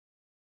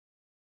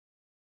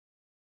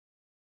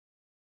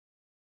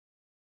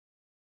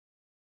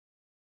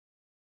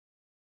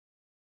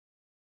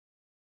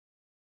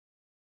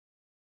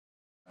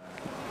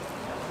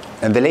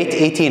In the late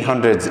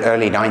 1800s,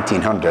 early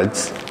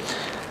 1900s,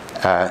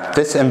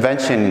 this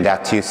invention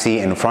that you see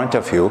in front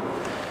of you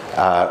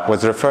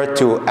was referred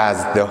to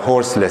as the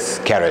horseless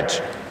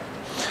carriage.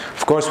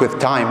 Of course,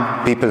 with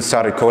time, people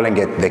started calling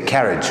it the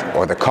carriage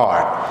or the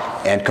car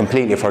and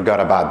completely forgot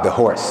about the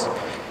horse,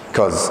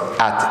 because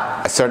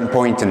at a certain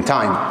point in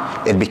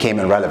time, it became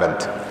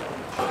irrelevant.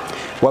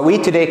 What we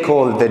today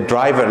call the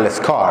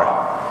driverless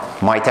car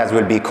might as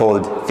well be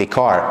called the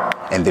car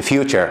in the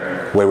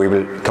future, where we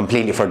will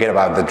completely forget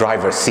about the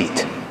driver's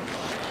seat.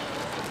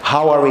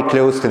 How are we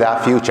close to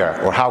that future,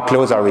 or how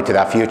close are we to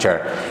that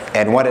future,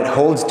 and what it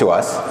holds to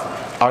us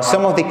are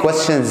some of the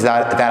questions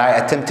that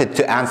I attempted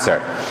to answer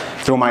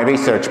through my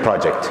research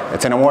project.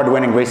 It's an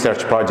award-winning research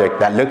project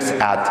that looks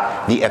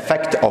at the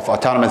effect of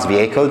autonomous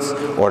vehicles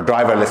or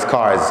driverless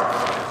cars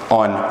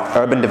on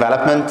urban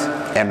development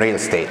and real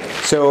estate.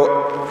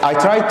 So I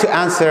tried to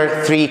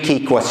answer 3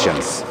 key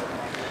questions.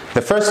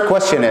 The first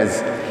question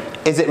is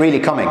it really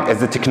coming? Is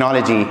the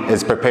technology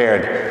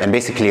prepared and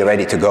basically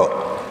ready to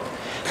go?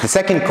 The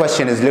second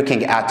question is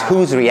looking at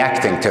who's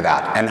reacting to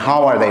that and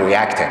how are they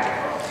reacting?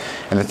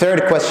 And the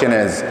third question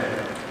is,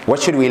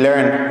 what should we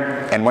learn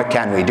and what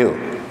can we do?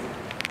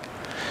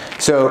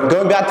 So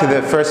going back to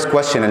the first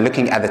question and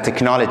looking at the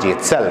technology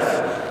itself,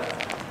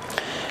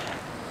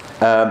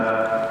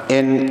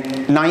 in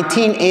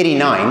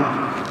 1989,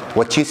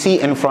 what you see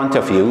in front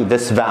of you,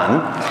 this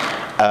van,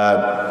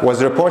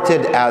 was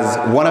reported as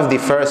one of the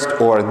first,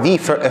 or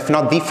if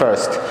not the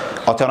first,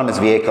 autonomous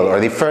vehicle, or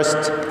the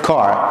first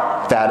car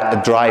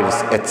that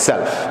drives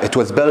itself. It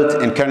was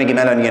built in Carnegie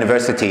Mellon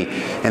University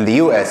in the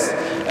US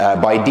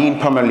by Dean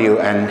Pomerleau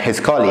and his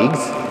colleagues.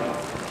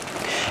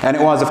 And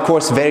it was, of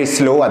course, very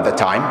slow at the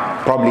time,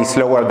 probably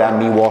slower than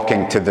me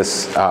walking to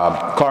this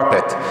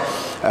carpet,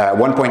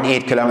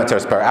 1.8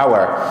 kilometers per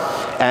hour.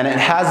 And it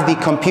has the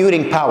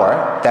computing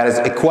power that is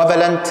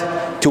equivalent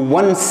to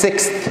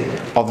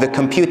 1/6 of the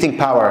computing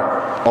power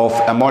of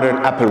a modern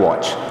Apple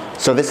Watch.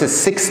 So this is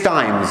 6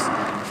 times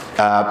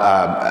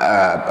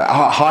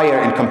higher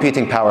in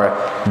computing power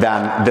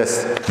than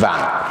this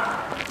van.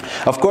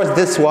 Of course,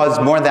 this was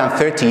more than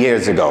 30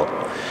 years ago.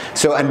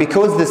 So, and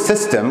because the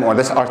system, or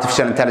this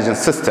artificial intelligence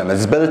system,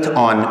 is built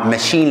on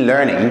machine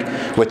learning,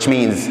 which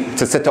means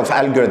it's a set of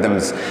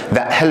algorithms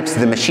that helps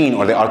the machine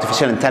or the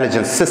artificial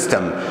intelligence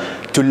system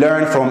to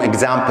learn from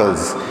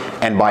examples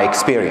and by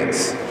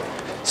experience.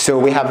 So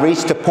we have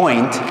reached a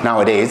point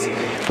nowadays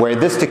where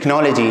this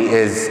technology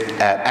is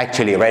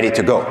actually ready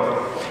to go.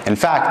 In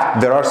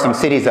fact, there are some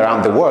cities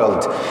around the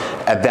world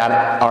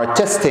that are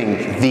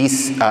testing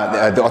these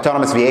the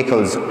autonomous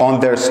vehicles on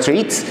their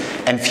streets,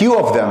 and few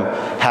of them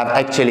have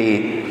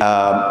actually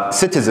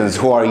citizens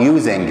who are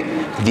using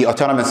the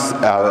autonomous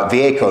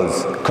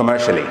vehicles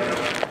commercially.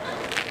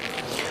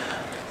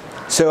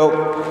 So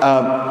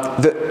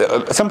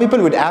some people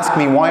would ask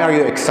me, why are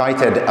you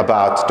excited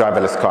about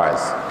driverless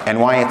cars and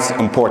why it's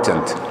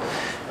important?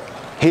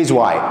 Here's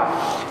why.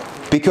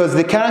 Because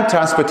the current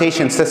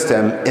transportation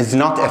system is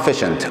not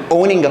efficient.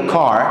 Owning a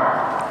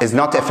car is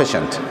not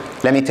efficient.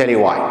 Let me tell you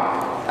why.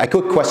 A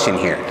quick question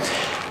here.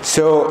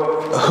 So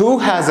who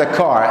has a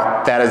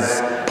car that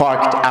is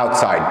parked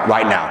outside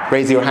right now?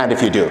 Raise your hand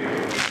if you do.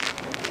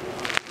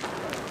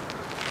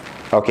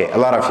 Okay, a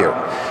lot of you.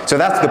 So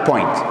that's the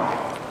point.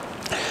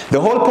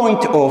 The whole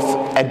point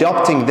of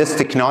adopting this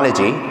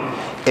technology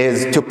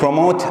is to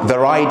promote the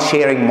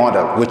ride-sharing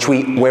model,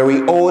 where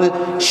we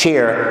all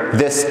share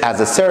this as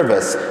a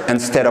service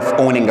instead of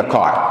owning a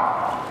car.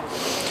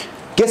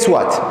 Guess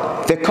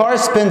what? The car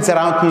spends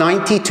around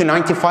 90 to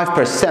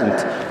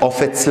 95%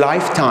 of its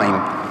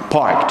lifetime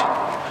parked,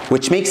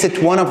 which makes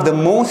it one of the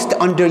most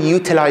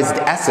underutilized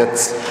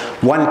assets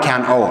one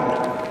can own.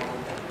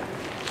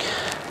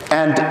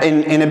 And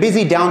in a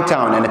busy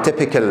downtown, in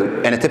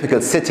a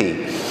typical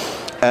city,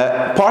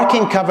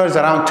 parking covers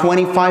around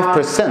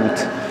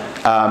 25%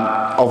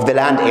 of the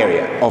land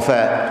area,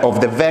 of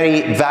the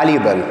very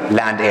valuable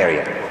land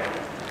area.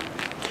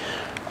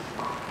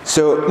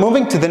 So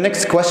moving to the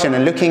next question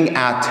and looking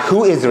at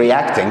who is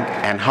reacting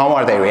and how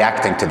are they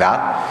reacting to that,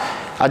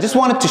 I just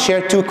wanted to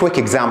share 2 quick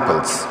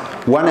examples.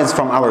 One is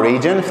from our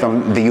region,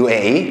 from the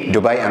UAE,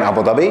 Dubai and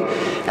Abu Dhabi,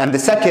 and the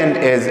second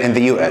is in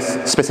the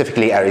US,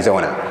 specifically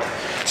Arizona.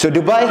 So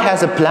Dubai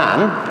has a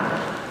plan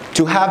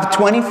to have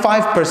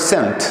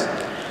 25%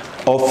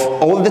 of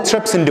all the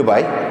trips in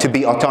Dubai to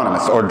be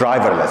autonomous or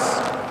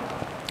driverless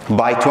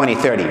by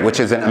 2030, which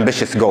is an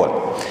ambitious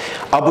goal.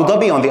 Abu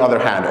Dhabi, on the other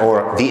hand,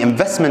 or the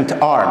investment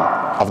arm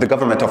of the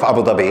government of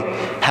Abu Dhabi,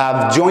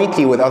 have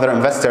jointly with other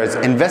investors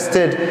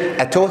invested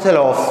a total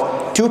of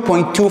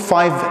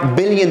 $2.25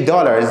 billion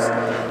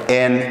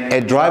in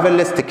a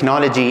driverless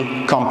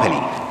technology company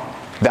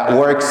that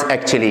works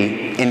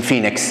actually in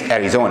Phoenix,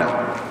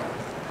 Arizona.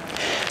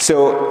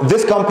 So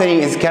this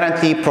company is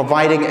currently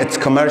providing its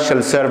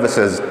commercial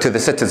services to the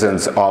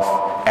citizens of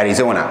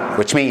Arizona,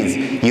 which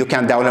means you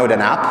can download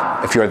an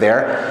app if you're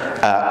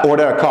there,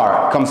 order a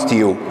car, comes to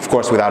you, of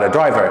course without a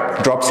driver,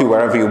 drops you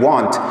wherever you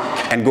want,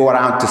 and go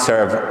around to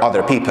serve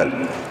other people.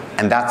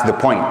 and that's the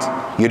point.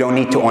 You don't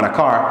need to own a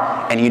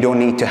car, and you don't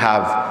need to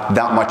have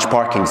that much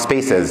parking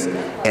spaces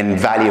in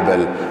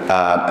valuable,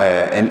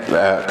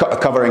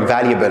 covering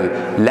valuable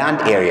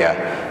land area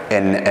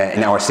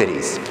in our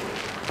cities.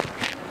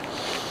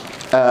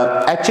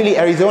 Actually,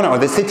 Arizona, or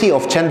the city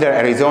of Chandler,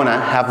 Arizona,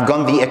 have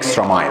gone the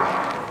extra mile.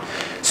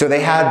 So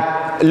they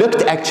had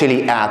looked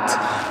actually at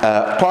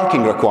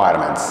parking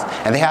requirements,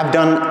 and they have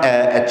done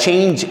a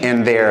change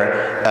in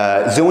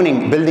their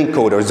building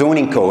code or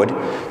zoning code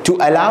to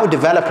allow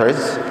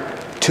developers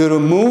to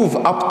remove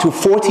up to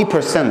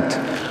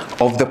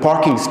 40% of the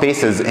parking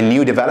spaces in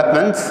new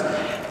developments,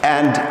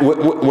 and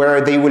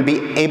where they will be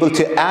able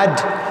to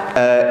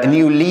add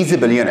new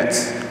leasable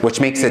units, which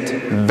makes it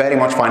very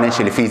much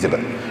financially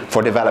feasible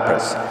for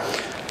developers.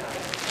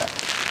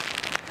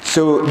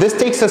 So this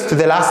takes us to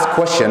the last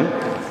question,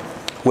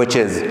 which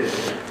is,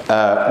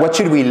 what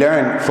should we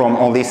learn from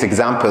all these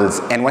examples,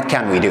 and what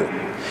can we do?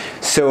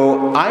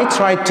 So I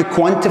tried to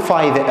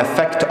quantify the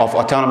effect of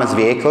autonomous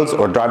vehicles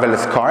or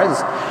driverless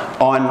cars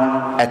on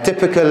a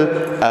typical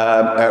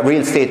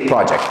real estate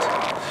project.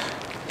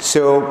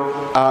 So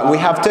we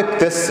have took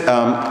this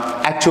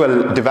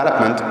actual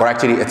development, or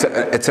actually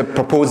it's a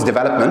proposed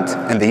development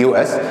in the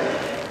US.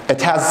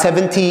 It has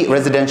 70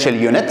 residential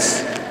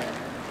units,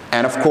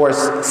 and of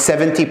course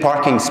 70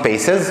 parking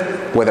spaces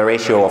with a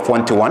ratio of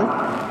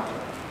 1:1.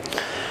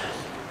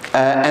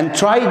 And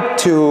tried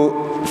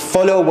to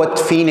follow what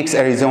Phoenix,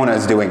 Arizona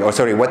is doing, or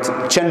sorry, what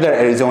Chandler,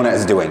 Arizona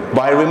is doing,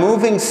 by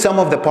removing some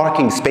of the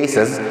parking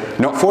spaces,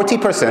 not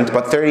 40%,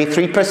 but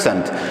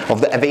 33% of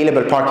the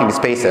available parking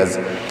spaces,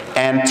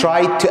 and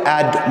tried to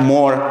add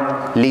more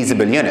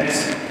leasable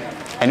units.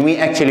 And we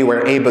actually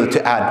were able to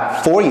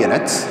add 4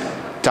 units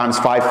times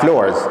 5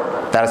 floors.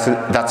 That's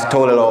a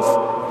total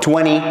of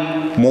 20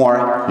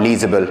 more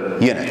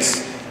leasable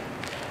units,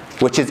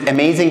 which is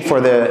amazing for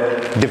the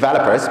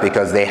developers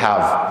because they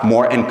have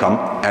more income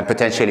and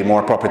potentially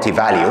more property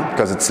value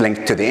because it's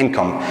linked to the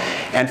income.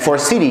 And for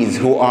cities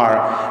who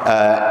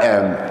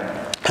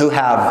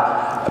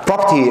have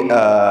property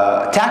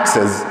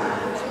taxes,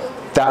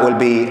 that will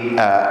be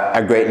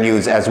a great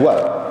news as well.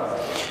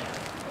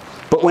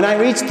 But when I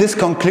reached this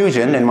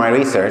conclusion in my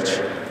research,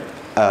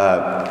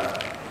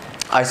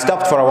 I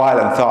stopped for a while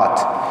and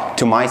thought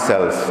to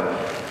myself,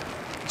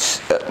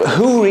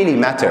 who really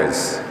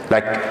matters?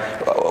 Like,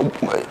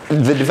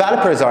 the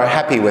developers are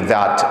happy with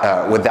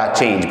that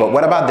change, but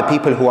what about the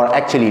people who are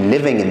actually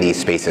living in these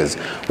spaces?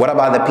 What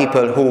about the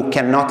people who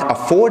cannot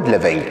afford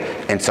living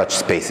in such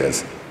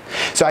spaces?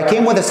 So I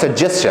came with a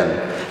suggestion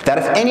that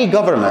if any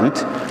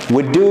government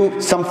would do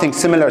something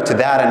similar to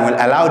that and will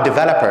allow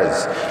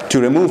developers to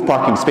remove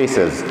parking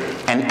spaces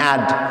and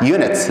add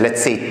units,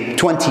 let's say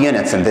 20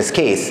 units in this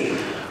case,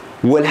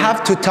 we'll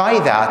have to tie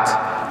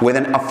that with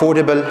an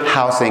affordable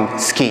housing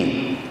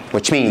scheme,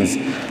 which means,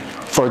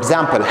 for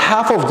example,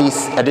 half of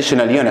these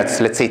additional units,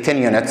 let's say 10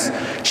 units,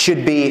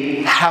 should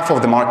be half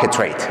of the market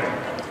rate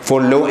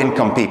for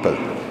low-income people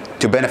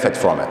to benefit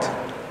from it.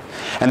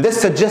 And this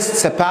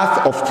suggests a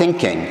path of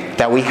thinking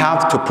that we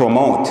have to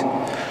promote,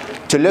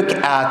 to look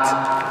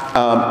at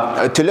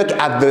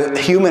the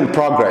human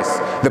progress,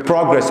 the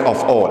progress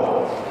of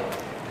all.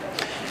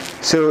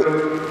 So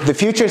the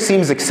future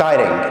seems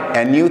exciting,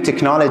 and new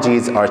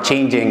technologies are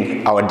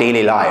changing our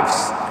daily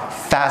lives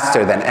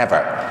faster than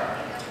ever.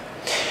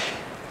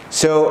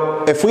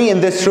 So if we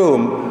in this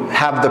room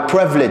have the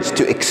privilege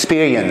to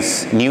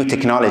experience new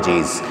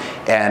technologies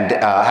and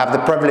have the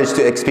privilege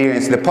to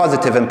experience the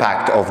positive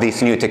impact of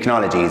these new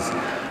technologies,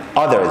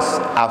 others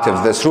out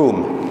of this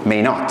room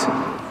may not.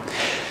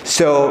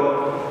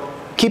 So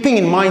keeping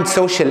in mind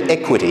social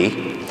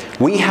equity,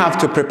 we have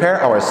to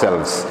prepare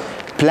ourselves,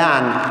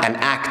 plan and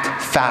act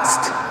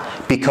fast,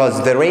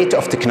 because the rate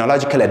of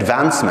technological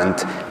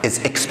advancement is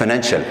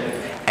exponential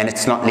and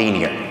it's not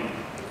linear.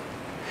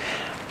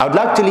 I would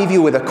like to leave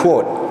you with a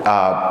quote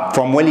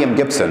from William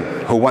Gibson,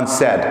 who once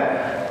said,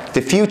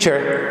 "The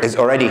future is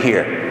already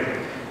here.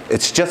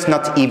 It's just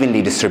not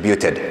evenly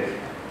distributed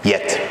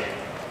yet."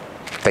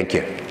 Thank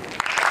you.